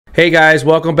Hey guys,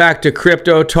 welcome back to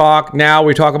Crypto Talk. Now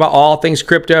we talk about all things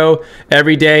crypto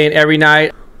every day and every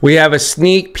night. We have a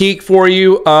sneak peek for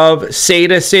you of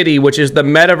Saitacity, which is the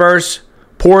metaverse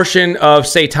portion of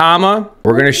Saitama.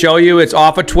 We're going to show you. It's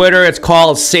off of Twitter. It's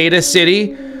called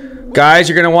Saitacity. Guys,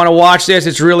 you're going to want to watch this.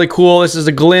 It's really cool. This is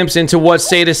a glimpse into what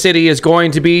Saitacity is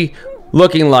going to be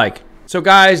looking like. So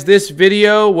guys, this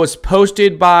video was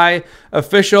posted by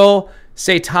official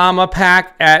Saitama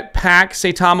pack at Pack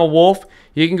Saitama Wolf.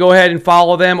 You can go ahead and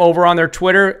follow them over on their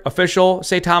Twitter, official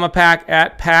Saitama pack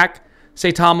at Pack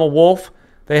Saitama Wolf.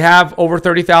 They have over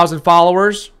 30,000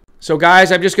 followers. So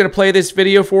guys, I'm just going to play this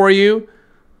video for you.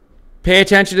 Pay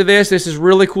attention to this. This is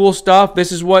really cool stuff.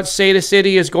 This is what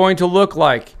Saitacity is going to look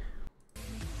like.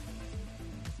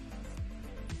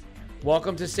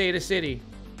 Welcome to Saitacity,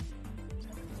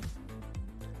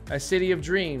 a city of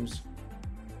dreams.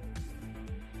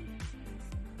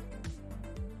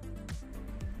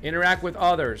 Interact with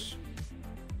others.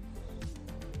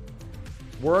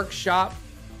 Work, shop,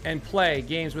 and play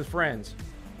games with friends.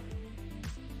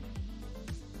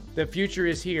 The future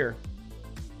is here.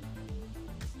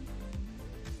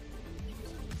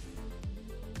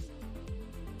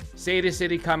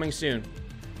 Saitacity coming soon.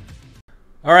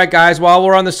 All right, guys, while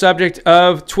we're on the subject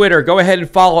of Twitter, go ahead and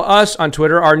follow us on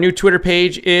Twitter. Our new Twitter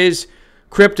page is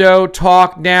Crypto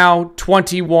Talk Now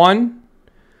 21.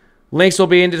 Links will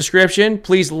be in the description.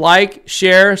 Please like,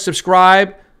 share,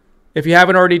 subscribe if you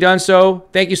haven't already done so.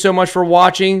 Thank you so much for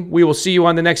watching. We will see you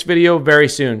on the next video very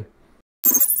soon.